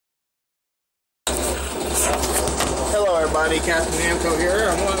everybody, Captain Namco here.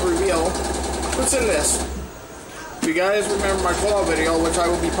 I want to reveal what's in this. If you guys remember my claw video, which I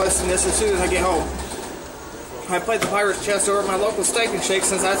will be posting this as soon as I get home, I played the pirate's chest over at my local Steak and Shake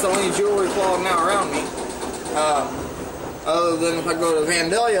since that's the only jewelry claw now around me. Other than if I go to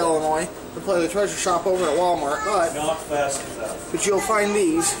Vandalia, Illinois, to play the treasure shop over at Walmart. Not fast enough. But you'll find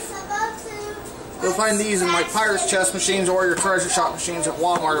these. You'll find these in like pirate's chest machines or your treasure shop machines at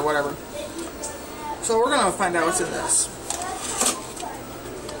Walmart or whatever. So we're going to find out what's in this.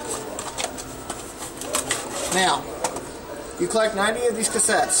 Now, you collect 90 of these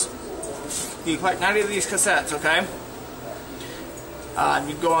cassettes. You collect 90 of these cassettes, okay?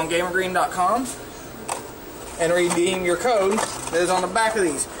 You go on Gamergreen.com and redeem your code that is on the back of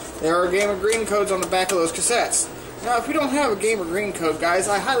these. There are Gamergreen codes on the back of those cassettes. Now, if you don't have a Gamergreen code, guys,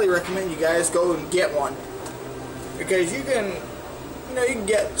 I highly recommend you guys go and get one. Because you can, you know, you can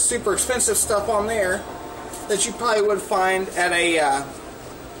get super expensive stuff on there that you probably would find at a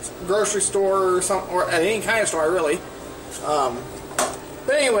grocery store or something, or at any kind of store, really.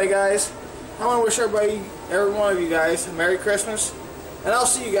 But anyway, guys, I want to wish every one of you guys, a Merry Christmas, and I'll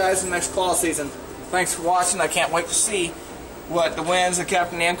see you guys in the next claw season. Thanks for watching. I can't wait to see what the wins of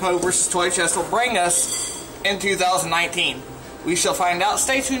Captain Namco vs. Toy Chest will bring us in 2019. We shall find out.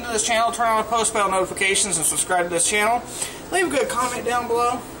 Stay tuned to this channel, turn on post bell notifications, and subscribe to this channel. Leave a good comment down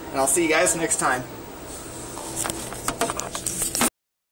below, and I'll see you guys next time.